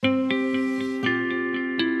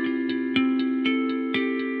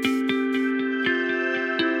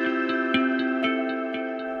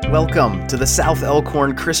Welcome to the South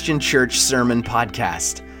Elkhorn Christian Church Sermon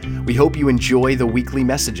Podcast. We hope you enjoy the weekly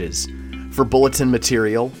messages. For bulletin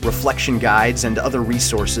material, reflection guides, and other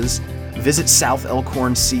resources, visit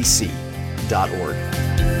southelkhorncc.org.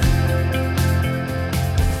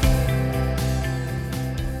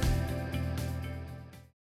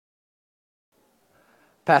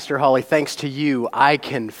 Pastor Holly, thanks to you, I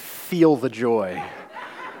can feel the joy.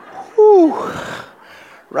 Whew.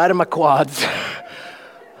 Right in my quads.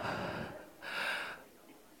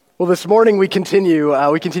 Well, this morning we continue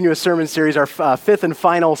a sermon series, our fifth and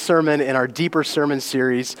final sermon in our Deeper Sermon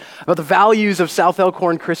series about the values of South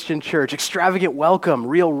Elkhorn Christian Church: extravagant welcome,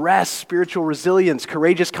 real rest, spiritual resilience,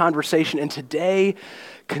 courageous conversation, and today,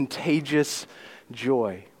 contagious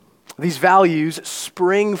joy. These values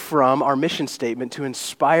spring from our mission statement to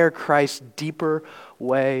inspire Christ's deeper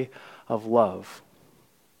way of love.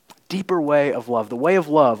 Deeper way of love, the way of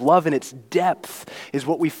love. Love in its depth is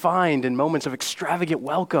what we find in moments of extravagant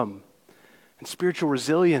welcome and spiritual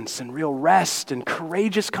resilience and real rest and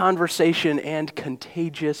courageous conversation and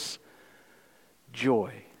contagious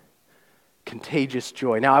joy. Contagious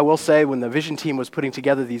joy. Now, I will say, when the vision team was putting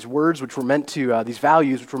together these words, which were meant to, these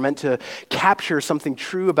values, which were meant to capture something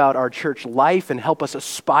true about our church life and help us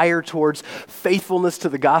aspire towards faithfulness to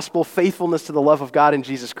the gospel, faithfulness to the love of God in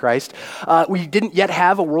Jesus Christ, we didn't yet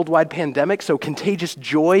have a worldwide pandemic, so contagious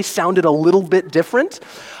joy sounded a little bit different.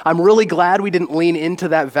 I'm really glad we didn't lean into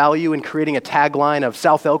that value in creating a tagline of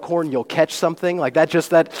South Elkhorn, you'll catch something, like that.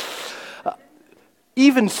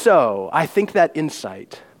 Even so, I think that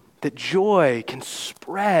insight, that joy can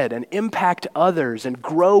spread and impact others and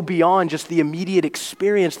grow beyond just the immediate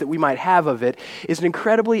experience that we might have of it, is an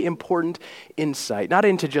incredibly important insight, not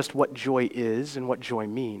into just what joy is and what joy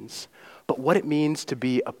means, but what it means to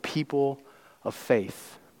be a people of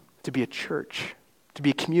faith, to be a church, to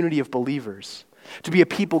be a community of believers, to be a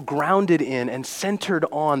people grounded in and centered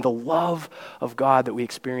on the love of God that we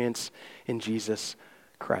experience in Jesus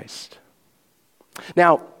Christ.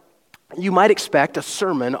 Now, you might expect a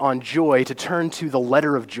sermon on joy to turn to the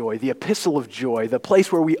letter of joy, the epistle of joy, the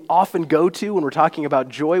place where we often go to when we're talking about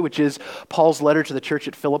joy, which is Paul's letter to the church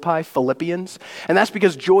at Philippi, Philippians. And that's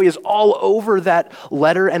because joy is all over that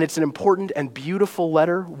letter, and it's an important and beautiful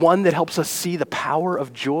letter, one that helps us see the power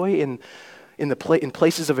of joy in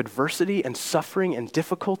places of adversity and suffering and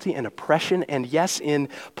difficulty and oppression, and yes, in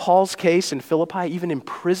Paul's case in Philippi, even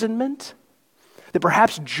imprisonment. That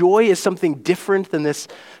perhaps joy is something different than this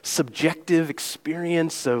subjective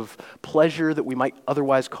experience of pleasure that we might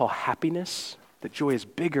otherwise call happiness. That joy is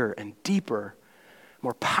bigger and deeper,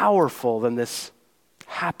 more powerful than this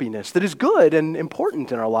happiness that is good and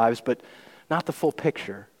important in our lives, but not the full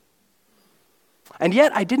picture. And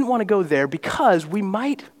yet, I didn't want to go there because we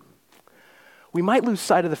might lose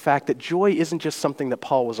sight of the fact that joy isn't just something that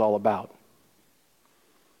Paul was all about.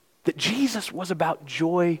 That Jesus was about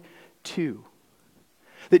joy too.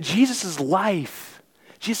 That Jesus' life,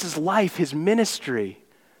 his ministry,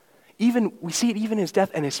 we see it even in his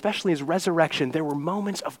death and especially his resurrection, there were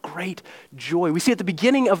moments of great joy. We see at the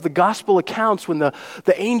beginning of the gospel accounts when the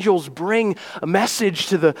angels bring a message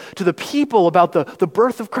to the people about the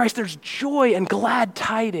birth of Christ, there's joy and glad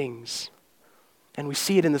tidings. And we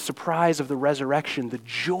see it in the surprise of the resurrection, the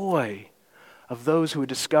joy of those who had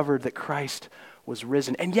discovered that Christ was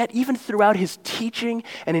risen. And yet, even throughout his teaching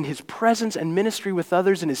and in his presence and ministry with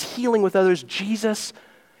others and his healing with others, Jesus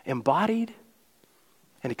embodied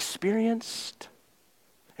and experienced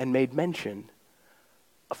and made mention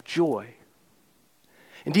of joy.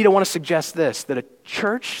 Indeed, I want to suggest this, that a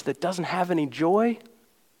church that doesn't have any joy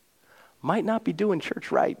might not be doing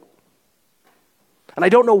church right. And I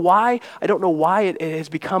don't know why it has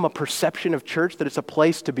become a perception of church that it's a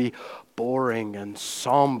place to be boring and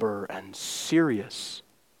somber and serious.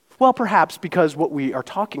 Well, perhaps because what we are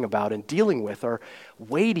talking about and dealing with are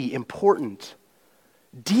weighty, important,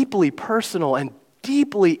 deeply personal, and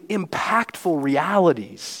deeply impactful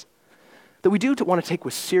realities that we do want to take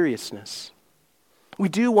with seriousness. We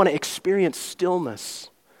do want to experience stillness.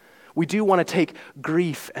 We do want to take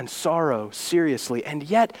grief and sorrow seriously, and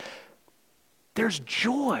yet there's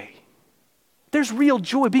joy. There's real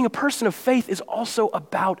joy. Being a person of faith is also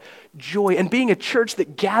about joy. And being a church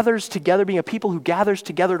that gathers together, being a people who gathers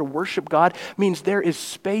together to worship God, means there is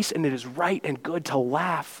space and it is right and good to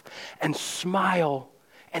laugh and smile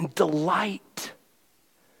and delight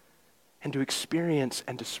and to experience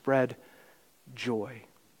and to spread joy.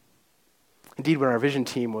 Indeed, when our vision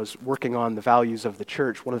team was working on the values of the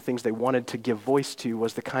church, one of the things they wanted to give voice to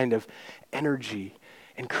was the kind of energy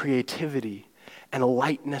and creativity and a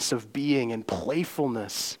lightness of being and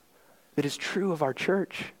playfulness that is true of our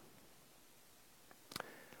church.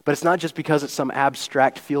 But it's not just because it's some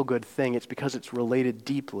abstract feel-good thing. It's because it's related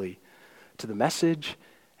deeply to the message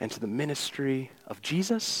and to the ministry of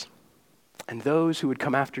Jesus and those who would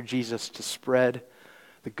come after Jesus to spread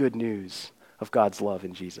the good news of God's love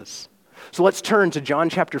in Jesus. So let's turn to John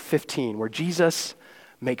chapter 15, where Jesus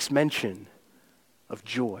makes mention of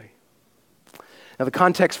joy. Now, the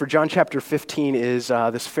context for John chapter 15 is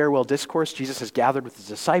this farewell discourse. Jesus has gathered with his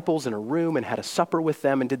disciples in a room and had a supper with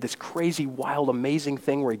them and did this crazy, wild, amazing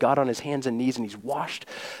thing where he got on his hands and knees and he's washed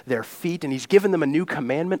their feet and he's given them a new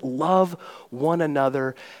commandment: love one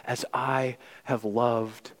another as I have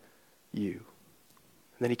loved you.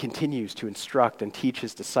 And then he continues to instruct and teach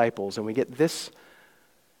his disciples, and we get this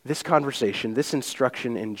conversation, this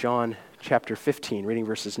instruction in John chapter 15, reading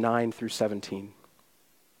verses 9 through 17.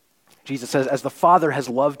 Jesus says, "As the Father has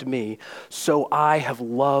loved me, so I have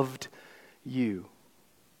loved you.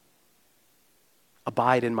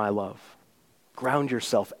 Abide in my love. Ground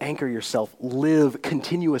yourself, anchor yourself, live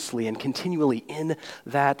continuously and continually in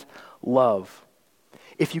that love.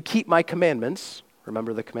 If you keep my commandments,"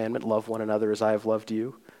 remember the commandment, love one another as I have loved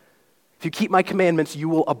you. "If you keep my commandments, you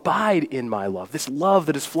will abide in my love." This love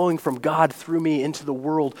that is flowing from God through me into the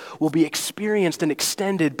world will be experienced and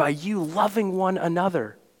extended by you loving one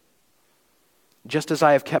another, just as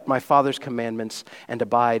I have kept my Father's commandments and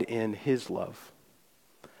abide in his love.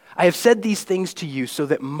 I have said these things to you so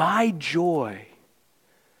that my joy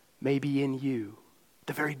may be in you.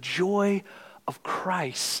 The very joy of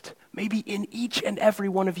Christ may be in each and every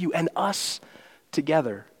one of you and us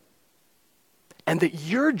together. And that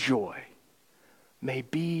your joy may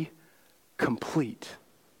be complete.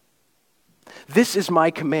 This is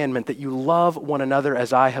my commandment, that you love one another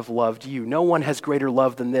as I have loved you. No one has greater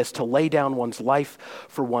love than this, to lay down one's life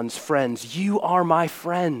for one's friends. You are my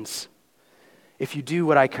friends if you do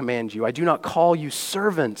what I command you. I do not call you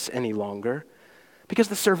servants any longer, because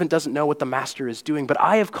the servant doesn't know what the master is doing, but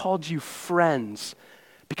I have called you friends,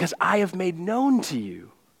 because I have made known to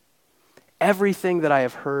you everything that I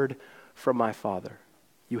have heard from my Father.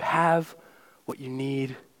 You have what you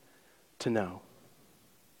need to know.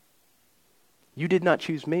 You did not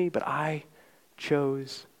choose me, but I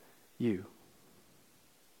chose you.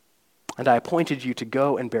 And I appointed you to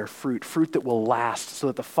go and bear fruit, fruit that will last, so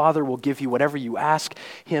that the Father will give you whatever you ask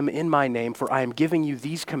him in my name, for I am giving you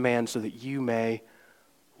these commands so that you may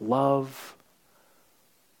love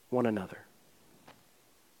one another.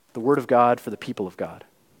 The word of God for the people of God.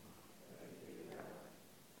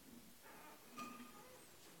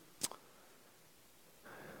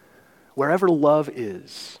 Wherever love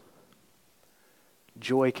is,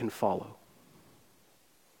 joy can follow.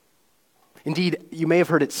 Indeed, you may have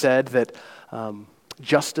heard it said that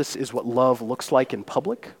justice is what love looks like in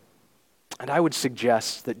public, and I would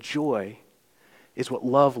suggest that joy is what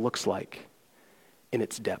love looks like in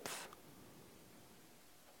its depth.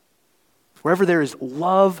 Wherever there is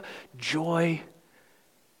love, joy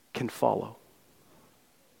can follow.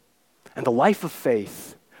 And the life of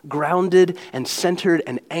faith, grounded and centered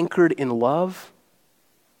and anchored in love,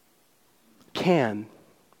 can,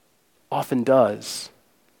 often does,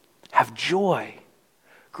 have joy,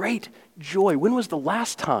 great joy. When was the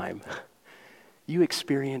last time you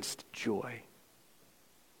experienced joy?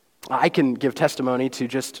 I can give testimony to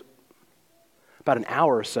just about an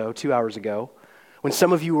hour or so, 2 hours ago, when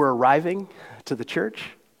some of you were arriving to the church.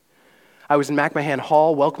 I was in McMahon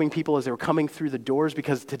Hall welcoming people as they were coming through the doors,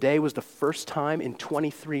 because today was the first time in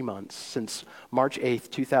 23 months, since March 8th,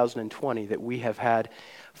 2020, that we have had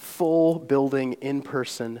full building,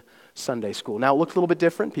 in-person Sunday school. Now, it looked a little bit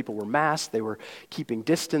different. People were masked. They were keeping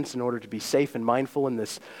distance in order to be safe and mindful in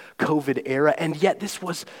this COVID era. And yet this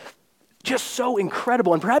was just so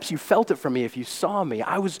incredible. And perhaps you felt it from me if you saw me.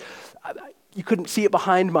 You couldn't see it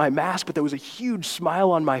behind my mask, but there was a huge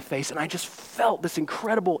smile on my face. And I just felt this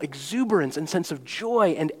incredible exuberance and sense of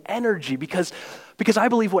joy and energy, because I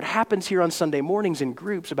believe what happens here on Sunday mornings in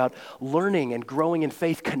groups about learning and growing in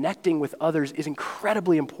faith, connecting with others, is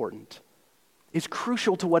incredibly important. It's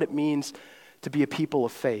crucial to what it means to be a people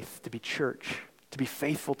of faith, to be church, to be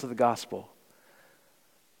faithful to the gospel.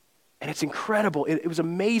 And it's incredible. It was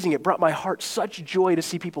amazing. It brought my heart such joy to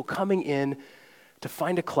see people coming in to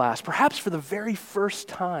find a class, perhaps for the very first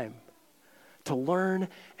time, to learn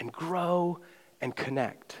and grow and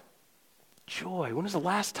connect. Joy. When was the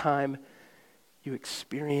last time you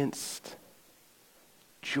experienced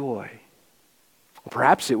joy? Well,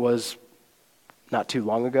 perhaps it was not too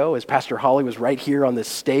long ago as Pastor Holly was right here on this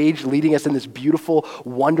stage leading us in this beautiful,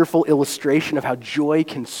 wonderful illustration of how joy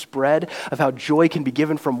can spread, of how joy can be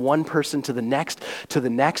given from one person to the next,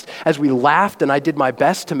 as we laughed and I did my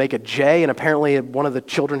best to make a J, and apparently one of the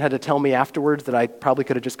children had to tell me afterwards that I probably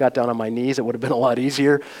could have just got down on my knees. It would have been a lot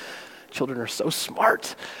easier. Children are so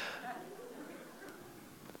smart.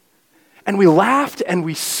 And we laughed and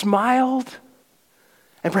we smiled,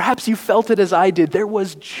 and perhaps you felt it as I did. There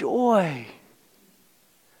was joy.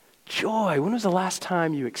 Joy. When was the last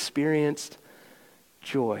time you experienced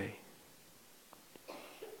joy?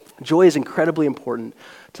 Joy is incredibly important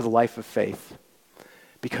to the life of faith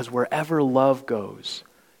because wherever love goes,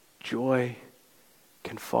 joy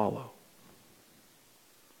can follow.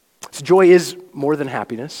 So joy is more than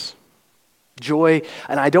happiness. Joy,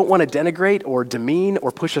 and I don't want to denigrate or demean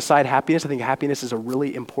or push aside happiness. I think happiness is a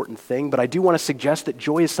really important thing, but I do want to suggest that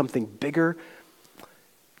joy is something bigger.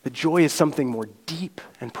 That joy is something more deep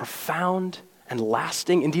and profound and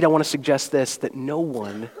lasting. Indeed, I want to suggest this, that no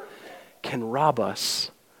one can rob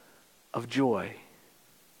us of joy.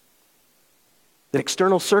 That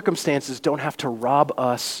external circumstances don't have to rob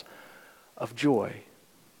us of joy.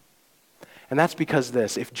 And that's because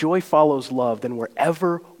if joy follows love, then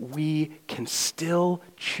wherever we can still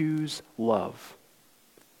choose love,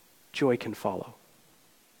 joy can follow.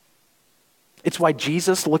 It's why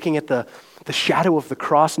Jesus, looking at the shadow of the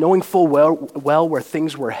cross, knowing full well where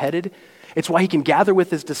things were headed, it's why he can gather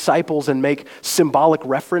with his disciples and make symbolic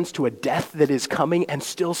reference to a death that is coming and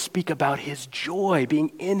still speak about his joy being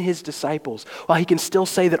in his disciples. While he can still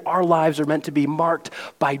say that our lives are meant to be marked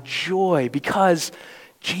by joy because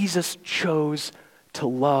Jesus chose to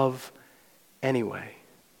love anyway.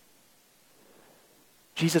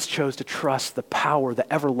 Jesus chose to trust the power,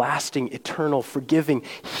 the everlasting, eternal, forgiving,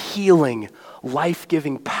 healing,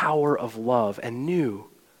 life-giving power of love and knew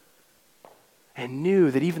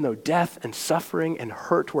that even though death and suffering and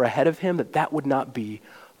hurt were ahead of him, that would not be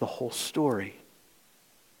the whole story.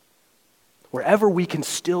 Wherever we can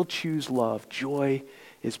still choose love, joy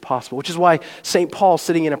is possible, which is why St. Paul,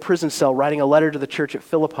 sitting in a prison cell, writing a letter to the church at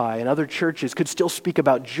Philippi and other churches, could still speak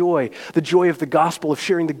about joy, the joy of the gospel, of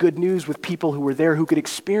sharing the good news with people who were there, who could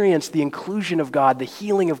experience the inclusion of God, the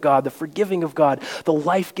healing of God, the forgiving of God, the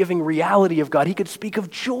life-giving reality of God. He could speak of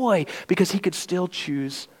joy because he could still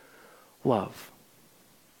choose love.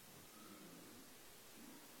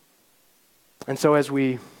 And so as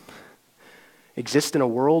we exist in a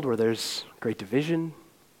world where there's great division,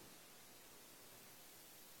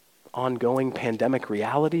 ongoing pandemic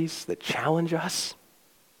realities that challenge us,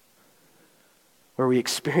 where we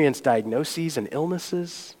experience diagnoses and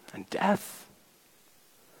illnesses and death,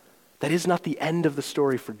 that is not the end of the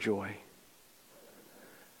story for joy.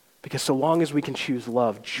 Because so long as we can choose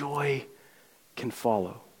love, joy can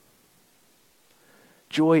follow.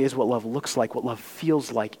 Joy is what love looks like, what love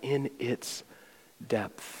feels like in its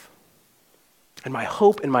depth. And my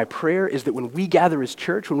hope and my prayer is that when we gather as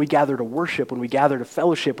church, when we gather to worship, when we gather to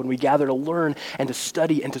fellowship, when we gather to learn and to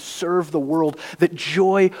study and to serve the world, that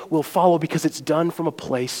joy will follow because it's done from a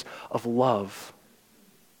place of love.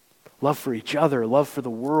 Love for each other, love for the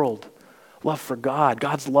world, love for God,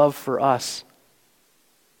 God's love for us.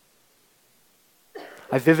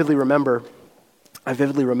 I vividly remember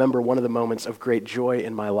one of the moments of great joy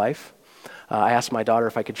in my life. I asked my daughter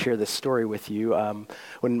if I could share this story with you.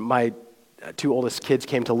 When my two oldest kids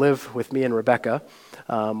came to live with me and Rebecca,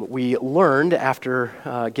 we learned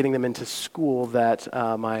after getting them into school that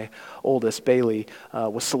my oldest, Bailey,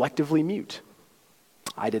 was selectively mute.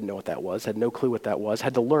 I didn't know what that was, had no clue what that was,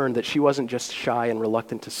 had to learn that she wasn't just shy and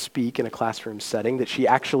reluctant to speak in a classroom setting, that she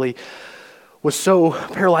actually was so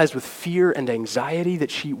paralyzed with fear and anxiety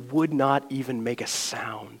that she would not even make a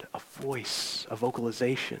sound, a voice, a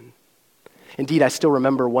vocalization. Indeed, I still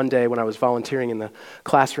remember one day when I was volunteering in the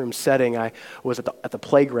classroom setting, I was at the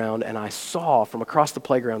playground and I saw from across the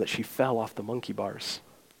playground that she fell off the monkey bars.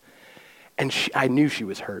 And I knew she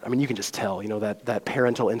was hurt. I mean, you can just tell, that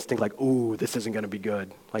parental instinct, like, ooh, this isn't going to be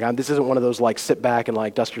good. Like, this isn't one of those, like, sit back and,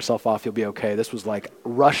 like, dust yourself off, you'll be okay. This was like,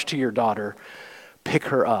 rush to your daughter, pick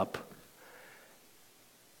her up.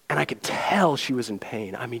 And I could tell she was in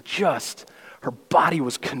pain. I mean, her body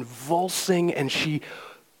was convulsing, and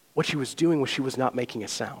what she was doing was she was not making a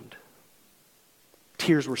sound.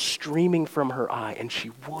 Tears were streaming from her eye, and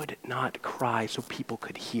she would not cry so people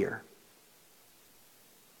could hear.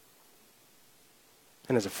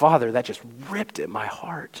 And as a father, that just ripped at my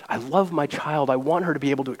heart. I love my child. I want her to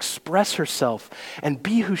be able to express herself and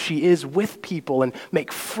be who she is with people and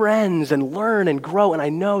make friends and learn and grow. And I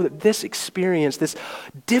know that this experience, this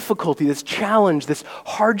difficulty, this challenge, this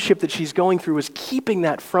hardship that she's going through was keeping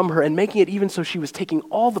that from her and making it even so she was taking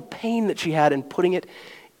all the pain that she had and putting it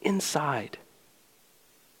inside.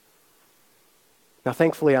 Now,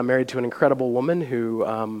 thankfully, I'm married to an incredible woman who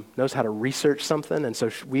knows how to research something, and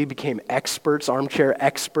so we became experts, armchair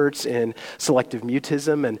experts in selective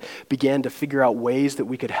mutism, and began to figure out ways that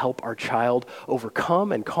we could help our child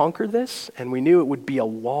overcome and conquer this, and we knew it would be a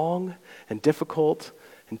long and difficult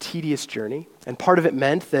and tedious journey, and part of it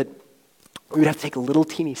meant that we would have to take little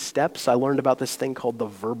teeny steps. I learned about this thing called the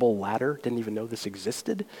verbal ladder, didn't even know this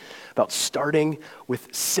existed, about starting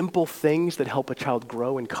with simple things that help a child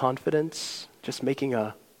grow in confidence. Just making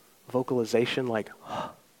a vocalization like,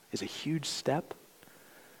 is a huge step.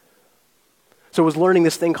 So I was learning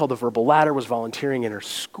this thing called the verbal ladder, was volunteering in her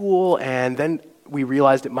school, and then we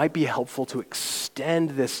realized it might be helpful to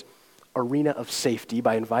extend this arena of safety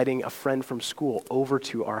by inviting a friend from school over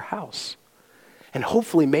to our house. And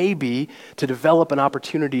hopefully maybe to develop an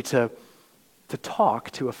opportunity to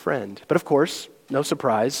talk to a friend. But of course, no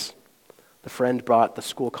surprise, the friend brought the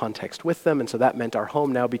school context with them, and so that meant our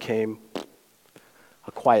home now became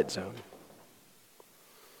a quiet zone.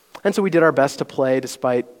 And so we did our best to play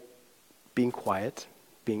despite being quiet,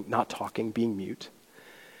 being not talking, being mute.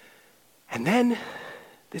 And then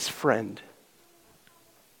this friend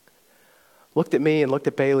looked at me and looked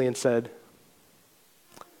at Bailey and said,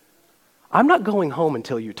 "I'm not going home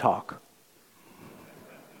until you talk.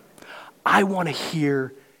 I want to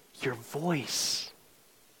hear your voice."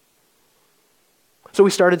 So we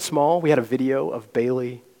started small. We had a video of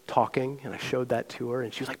Bailey talking, and I showed that to her,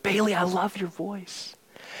 and she was like, "Bailey, I love your voice."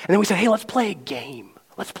 And then we said, "Hey, let's play a game.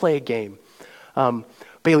 Let's play a game.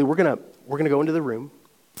 Bailey, we're gonna go into the room,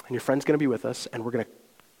 and your friend's gonna be with us, and we're gonna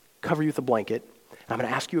cover you with a blanket, and I'm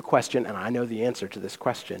gonna ask you a question, and I know the answer to this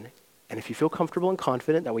question. And if you feel comfortable and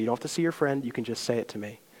confident, that way you don't have to see your friend, you can just say it to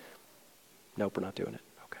me." "Nope, we're not doing it."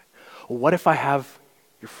 "Okay. Well, what if I have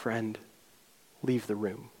your friend leave the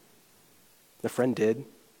room?" The friend did.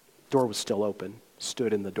 Door was still open.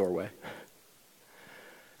 Stood in the doorway.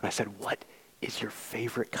 And I said, "What is your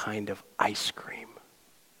favorite kind of ice cream?"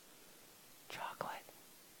 "Chocolate."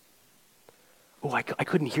 "Oh, I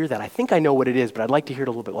couldn't hear that. I think I know what it is, but I'd like to hear it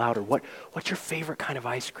a little bit louder. What's your favorite kind of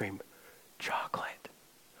ice cream?" "Chocolate."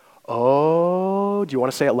 "Oh, do you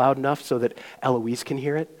want to say it loud enough so that Eloise can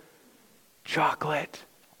hear it?" "Chocolate."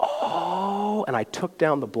 "Oh," and I took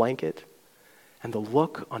down the blanket, and the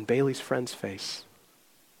look on Bailey's friend's face,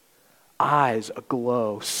 eyes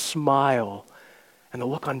aglow, smile, and the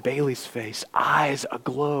look on Bailey's face, eyes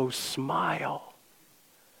aglow, smile.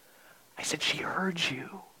 I said, "She heard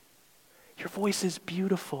you. Your voice is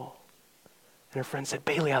beautiful." And her friend said,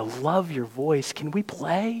 "Bailey, I love your voice. Can we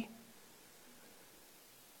play?"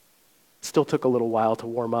 Still took a little while to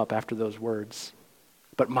warm up after those words,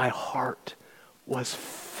 but my heart was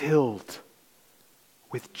filled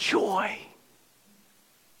with joy.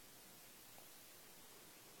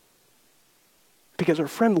 Because her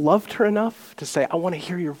friend loved her enough to say, "I want to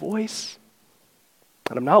hear your voice,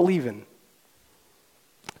 and I'm not leaving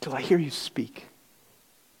until I hear you speak,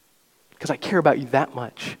 because I care about you that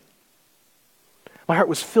much." My heart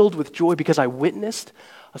was filled with joy because I witnessed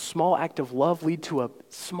a small act of love lead to a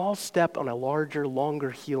small step on a larger,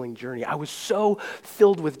 longer healing journey. I was so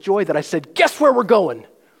filled with joy that I said, "Guess where we're going?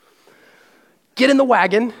 Get in the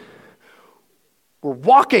wagon. We're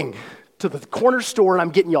walking to the corner store, and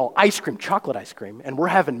I'm getting y'all ice cream, chocolate ice cream, and we're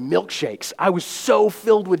having milkshakes." I was so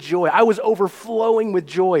filled with joy. I was overflowing with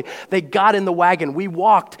joy. They got in the wagon. We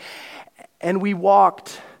walked, and we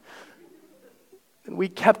walked, and we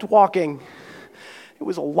kept walking. It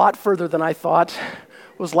was a lot further than I thought.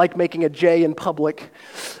 It was like making a J in public.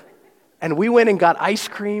 And we went and got ice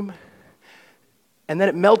cream, and then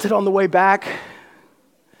it melted on the way back,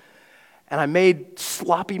 and I made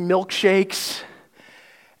sloppy milkshakes,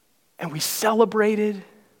 and we celebrated,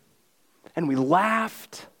 and we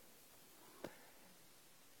laughed,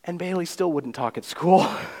 and Bailey still wouldn't talk at school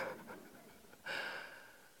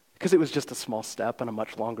because it was just a small step on a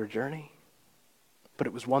much longer journey. But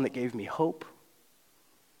it was one that gave me hope.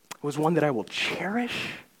 It was one that I will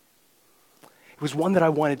cherish. It was one that I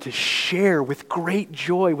wanted to share with great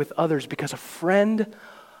joy with others because a friend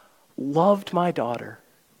loved my daughter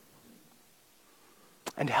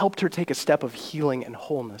and helped her take a step of healing and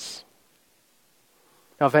wholeness.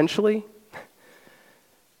 Now, eventually,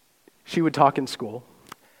 she would talk in school.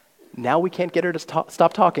 Now we can't get her to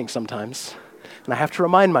stop talking sometimes. And I have to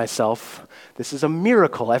remind myself, this is a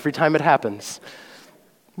miracle every time it happens.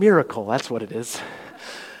 Miracle, that's what it is.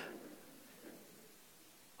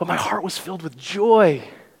 But my heart was filled with joy.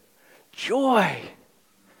 Joy.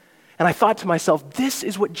 And I thought to myself, this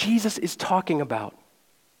is what Jesus is talking about.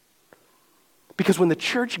 Because when the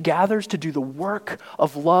church gathers to do the work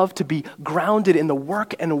of love, to be grounded in the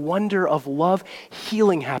work and wonder of love,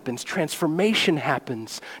 healing happens, transformation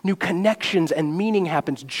happens, new connections and meaning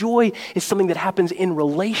happens. Joy is something that happens in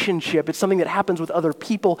relationship. It's something that happens with other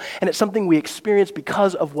people, and it's something we experience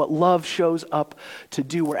because of what love shows up to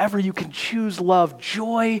do. Wherever you can choose love,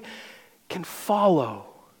 joy can follow.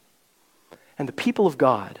 And the people of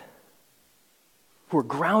God, who are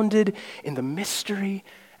grounded in the mystery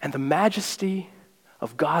and the majesty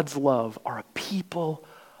of God's love, are a people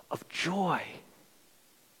of joy.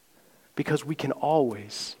 Because we can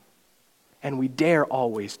always, and we dare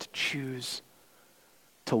always, to choose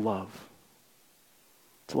to love.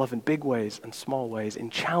 To love in big ways and small ways, in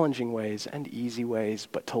challenging ways and easy ways,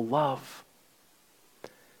 but to love.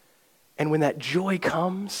 And when that joy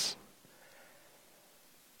comes,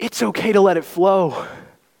 it's okay to let it flow.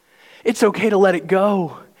 It's okay to let it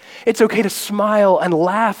go. It's okay to smile and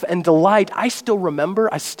laugh and delight. I still remember,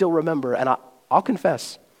 and I'll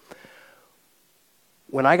confess,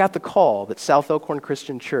 when I got the call that South Elkhorn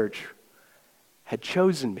Christian Church had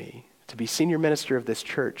chosen me to be senior minister of this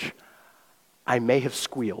church, I may have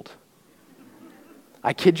squealed.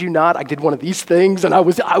 I kid you not, I did one of these things, and I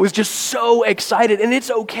was just so excited. And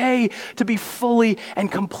it's okay to be fully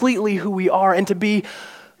and completely who we are and to be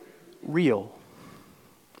real,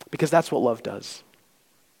 because that's what love does.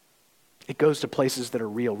 It goes to places that are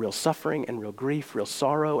real suffering and real grief, real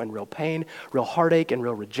sorrow and real pain, real heartache and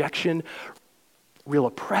real rejection, real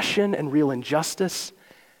oppression and real injustice.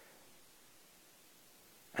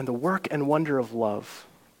 And the work and wonder of love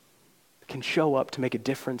can show up to make a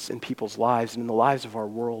difference in people's lives and in the lives of our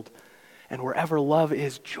world. And wherever love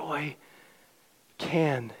is, joy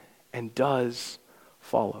can and does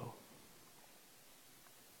follow.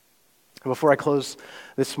 And before I close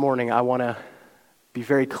this morning, I want to be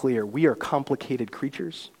very clear. We are complicated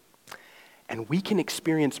creatures, and we can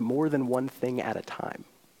experience more than one thing at a time,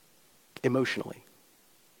 emotionally.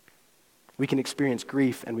 We can experience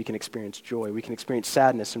grief, and we can experience joy. We can experience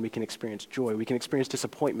sadness, and we can experience joy. We can experience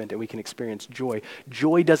disappointment, and we can experience joy.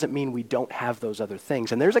 Joy doesn't mean we don't have those other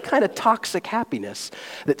things. And there's a kind of toxic happiness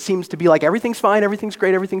that seems to be like, everything's fine, everything's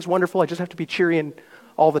great, everything's wonderful, I just have to be cheery and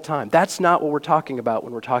all the time. That's not what we're talking about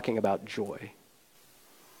when we're talking about joy.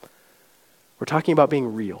 We're talking about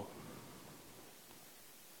being real.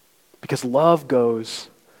 Because love goes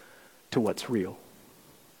to what's real.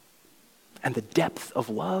 And the depth of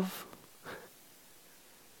love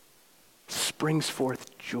springs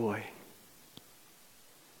forth joy.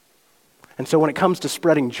 And so when it comes to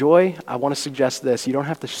spreading joy, I want to suggest this. You don't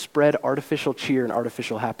have to spread artificial cheer and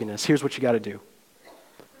artificial happiness. Here's what you got to do.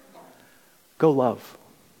 Go love.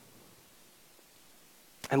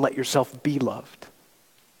 And let yourself be loved.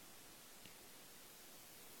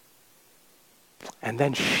 And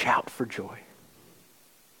then shout for joy.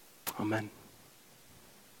 Amen.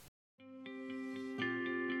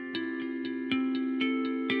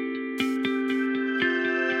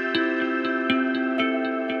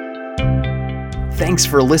 Thanks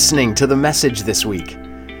for listening to the message this week.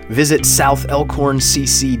 Visit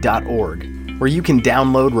southelkhorncc.org, where you can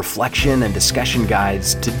download reflection and discussion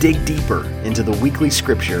guides to dig deeper into the weekly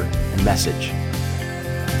scripture and message.